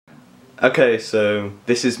Okay, so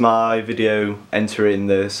this is my video entering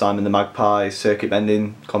the Simon the Magpie circuit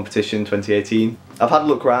bending competition 2018. I've had a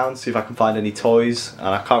look around, see if I can find any toys, and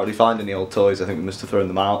I can't really find any old toys. I think we must have thrown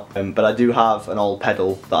them out. But I do have an old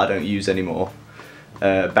pedal that I don't use anymore,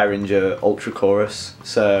 Behringer Ultra Chorus.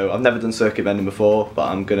 So I've never done circuit bending before, but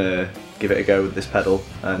I'm gonna give it a go with this pedal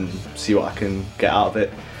and see what I can get out of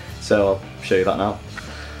it. So I'll show you that now.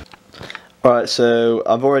 Alright, so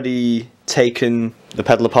I've already taken the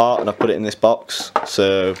pedal apart and I've put it in this box.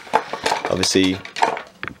 So obviously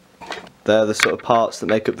they're the sort of parts that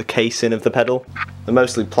make up the casing of the pedal. They're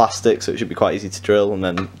mostly plastic, so it should be quite easy to drill, and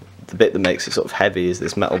then the bit that makes it sort of heavy is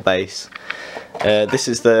this metal base. This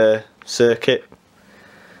is the circuit,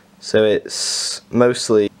 so it's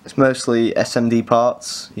mostly SMD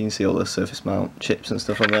parts. You can see all the surface mount chips and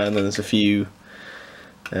stuff on there, and then there's a few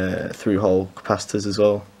through-hole capacitors as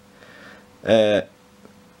well.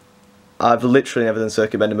 I've literally never done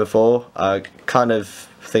circuit bending before. I kind of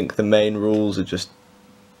think the main rules are just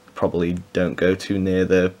probably don't go too near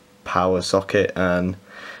the power socket, and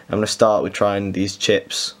I'm going to start with trying these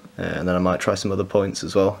chips, and then I might try some other points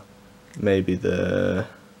as well. Maybe the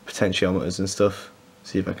potentiometers and stuff,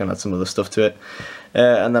 see if I can add some other stuff to it.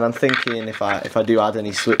 And then I'm thinking if I do add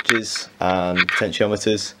any switches and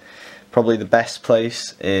potentiometers, probably the best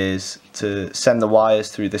place is to send the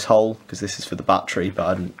wires through this hole, because this is for the battery, but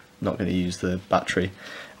I'm not going to use the battery,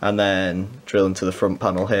 and then drill into the front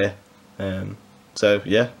panel here. So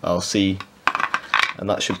yeah, I'll see, and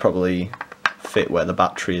that should probably fit where the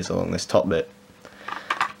battery is along this top bit.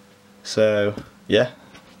 So yeah,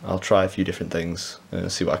 I'll try a few different things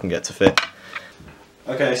and see what I can get to fit.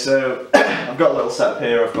 Okay, so I've got a little setup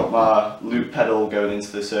here. I've got my loop pedal going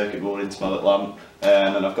into the circuit board, into my little amp,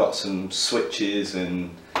 and then I've got some switches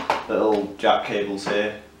and little jack cables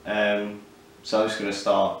here. So I'm just going to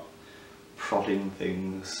start prodding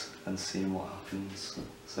things and seeing what happens.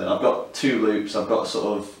 So I've got two loops. I've got a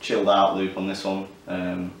sort of chilled out loop on this one.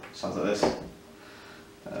 Sounds like this.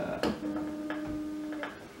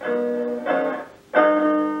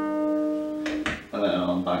 And then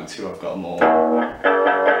on bank 2 I've got more.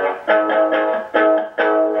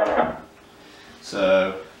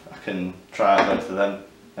 So I can try out both of them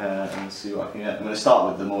and see what I can get. I'm going to start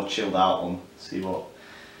with the more chilled out one, see what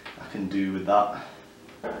I can do with that.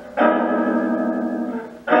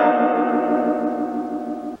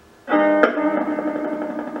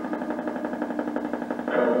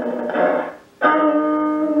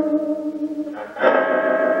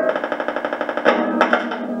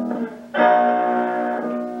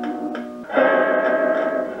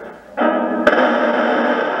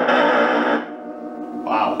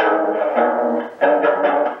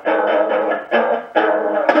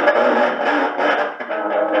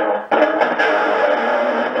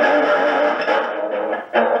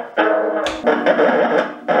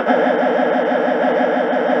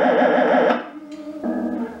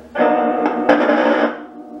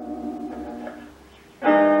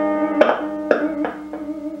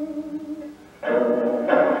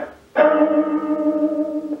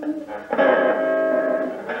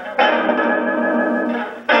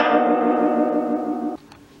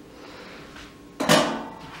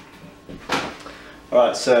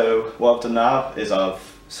 Alright, so what I've done now is I've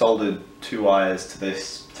soldered 2 wires to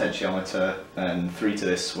this potentiometer and 3 to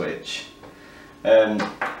this switch. The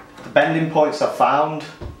bending points I've found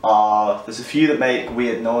are, there's a few that make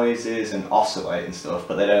weird noises and oscillate and stuff,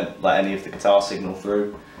 but they don't let any of the guitar signal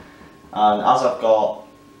through. And as I've got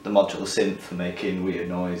the modular synth for making weird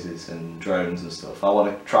noises and drones and stuff, I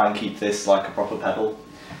want to try and keep this like a proper pedal.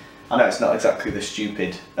 I know it's not exactly the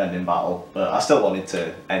stupid bending battle, but I still wanted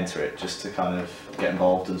to enter it just to kind of get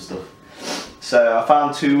involved and stuff. So I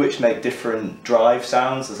found 2 which make different drive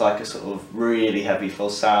sounds. There's like a sort of really heavy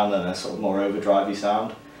fuzz sound and a sort of more overdrivey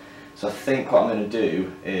sound. So I think what I'm going to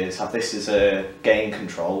do is have this as a gain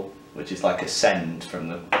control, which is like a send from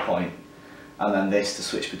the point, and then this to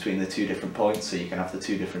switch between the 2 different points, so you can have the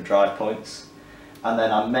 2 different drive points. And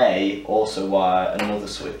then I may also wire another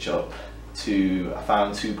switch up to, I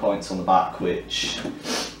found 2 points on the back which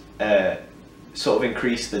sort of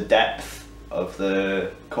increase the depth of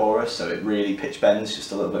the chorus, so it really pitch bends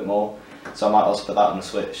just a little bit more. So I might also put that on the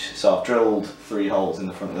switch. So I've drilled 3 holes in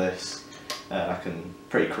the front of this, and I can,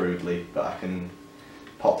 pretty crudely, but I can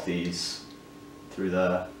pop these through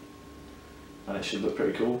there and it should look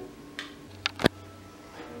pretty cool.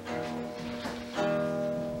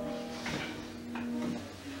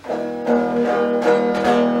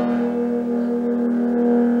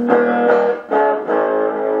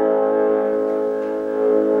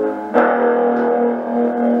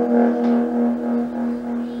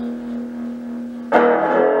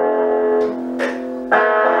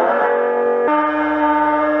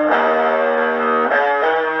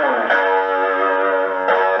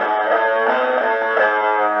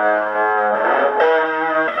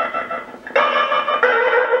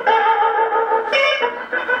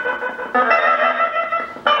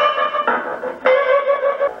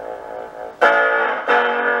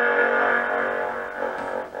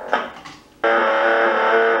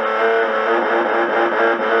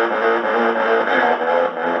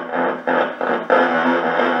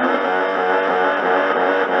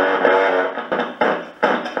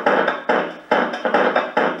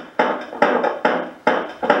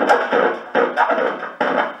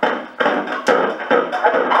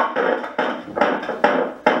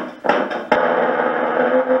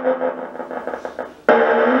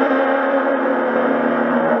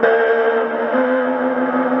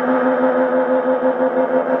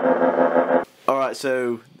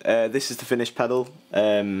 So this is the finished pedal.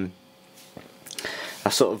 I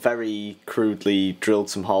sort of very crudely drilled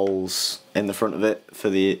some holes in the front of it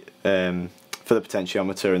for the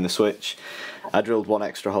potentiometer and the switch. I drilled one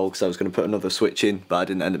extra hole because I was going to put another switch in, but I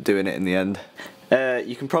didn't end up doing it in the end.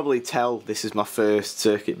 You can probably tell this is my first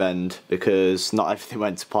circuit bend because not everything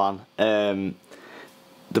went to plan.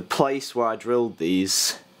 The place where I drilled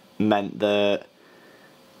these meant that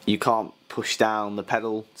you can't push down the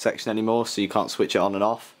pedal section anymore, so you can't switch it on and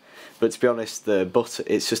off. But to be honest, the button,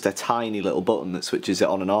 it's just a tiny little button that switches it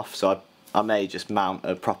on and off, so I may just mount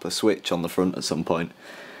a proper switch on the front at some point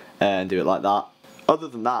and do it like that. Other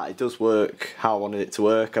than that, it does work how I wanted it to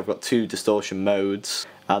work. I've got 2 distortion modes,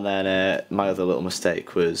 and then my other little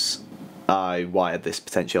mistake was I wired this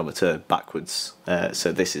potentiometer backwards,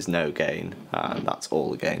 so this is no gain and that's all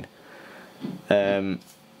the gain. The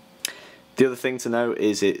other thing to note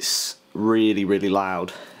is it's really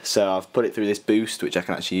loud, so I've put it through this boost which I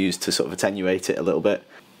can actually use to sort of attenuate it a little bit.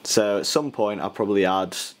 So at some point I'll probably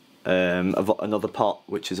add another pot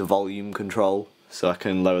which is a volume control, so I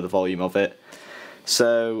can lower the volume of it.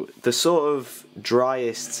 So the sort of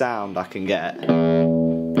driest sound I can get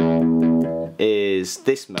is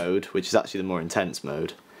this mode, which is actually the more intense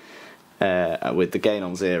mode, with the gain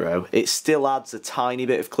on 0. It still adds a tiny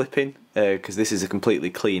bit of clipping because this is a completely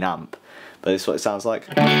clean amp, but this is what it sounds like.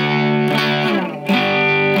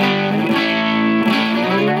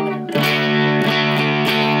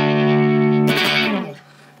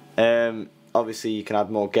 Obviously you can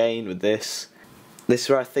add more gain with this. This is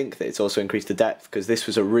where I think that it's also increased the depth, because this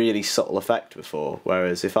was a really subtle effect before,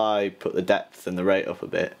 whereas if I put the depth and the rate up a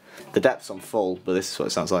bit, the depth's on full, but this is what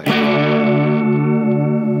it sounds like.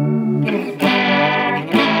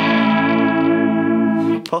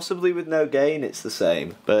 Possibly with no gain it's the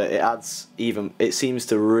same, but it adds even, it seems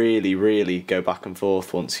to really go back and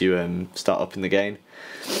forth once you start upping the gain.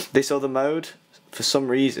 This other mode, for some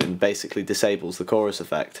reason, basically disables the chorus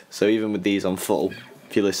effect, so even with these on full,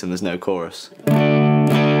 if you listen there's no chorus.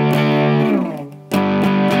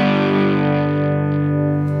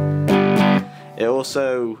 It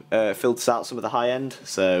also filters out some of the high end,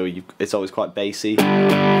 so it's always quite bassy.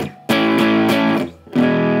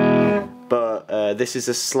 But this is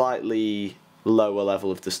a slightly lower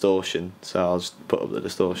level of distortion, so I'll just put up the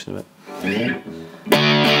distortion a bit.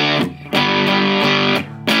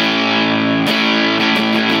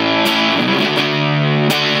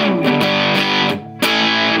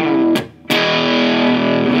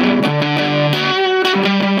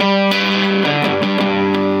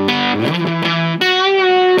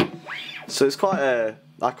 So it's quite a,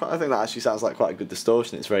 I think that actually sounds like quite a good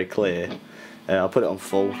distortion, it's very clear. I'll put it on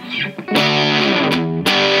full.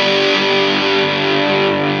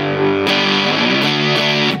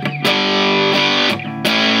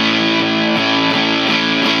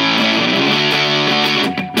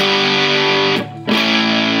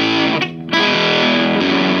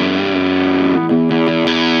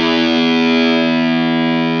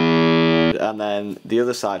 And then the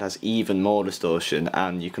other side has even more distortion,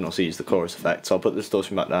 and you can also use the chorus effect, so I'll put the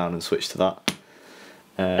distortion back down and switch to that.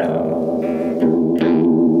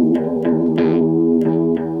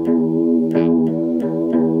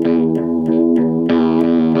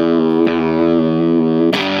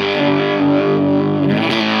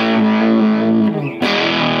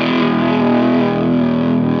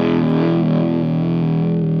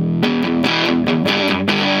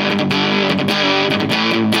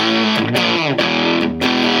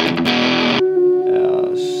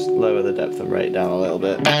 Lower the depth and rate down a little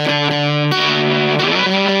bit.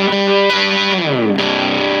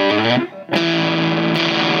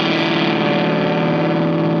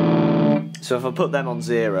 So if I put them on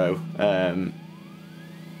 0,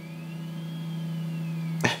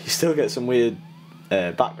 you still get some weird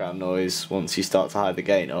background noise once you start to hide the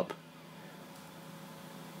gain up.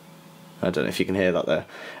 I don't know if you can hear that there.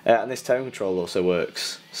 And this tone control also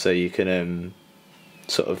works, so you can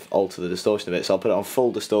sort of alter the distortion a bit. So I'll put it on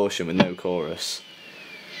full distortion with no chorus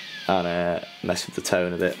and mess with the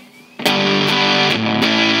tone a bit.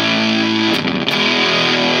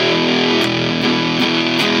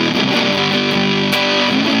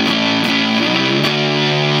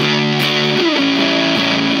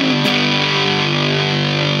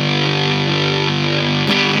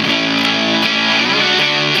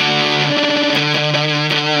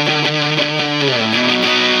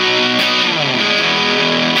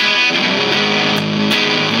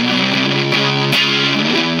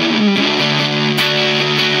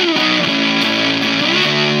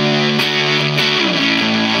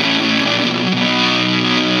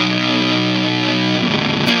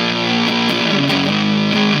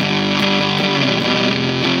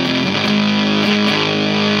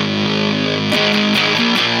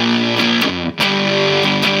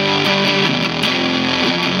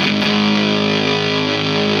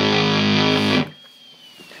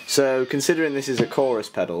 So considering this is a chorus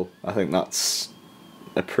pedal, I think that's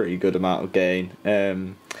a pretty good amount of gain.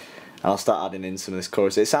 I'll start adding in some of this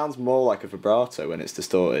chorus. It sounds more like a vibrato when it's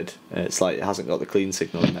distorted. It's like it hasn't got the clean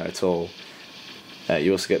signal in there at all.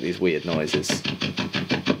 You also get these weird noises.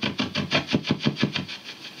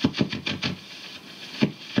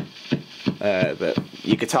 But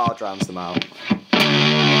your guitar drowns them out.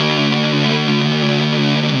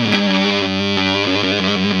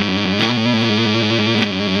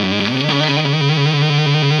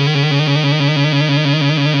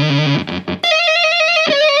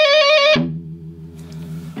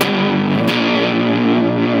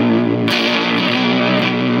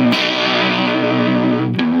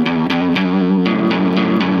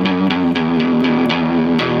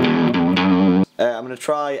 I'm going to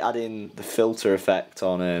try adding the filter effect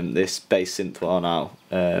on this bass synth one now,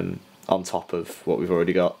 on top of what we've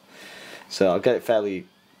already got. So I'll get it fairly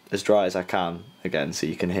as dry as I can again so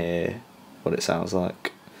you can hear what it sounds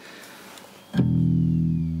like.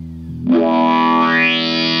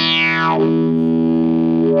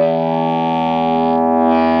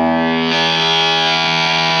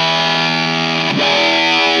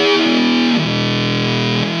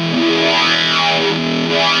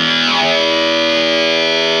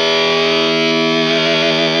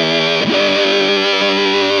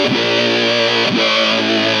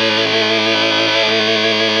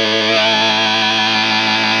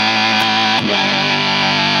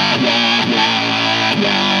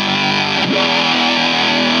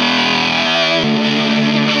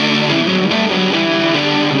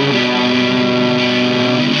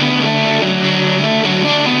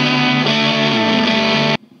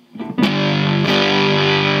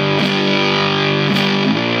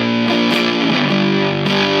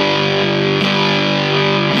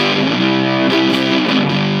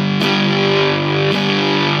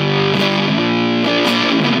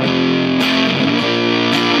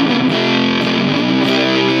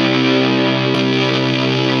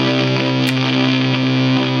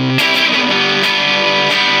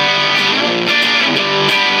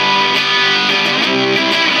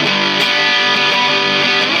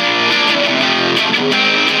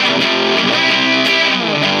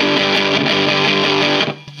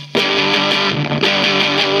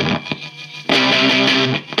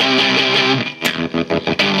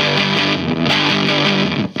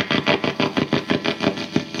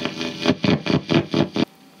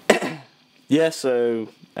 Yeah, so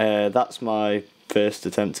that's my first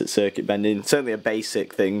attempt at circuit bending. Certainly a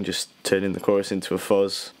basic thing, just turning the chorus into a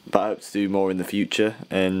fuzz, but I hope to do more in the future,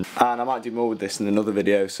 and I might do more with this in another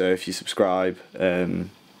video, so if you subscribe I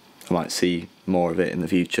might see more of it in the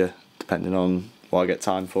future depending on what I get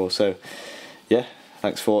time for. So yeah,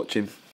 thanks for watching.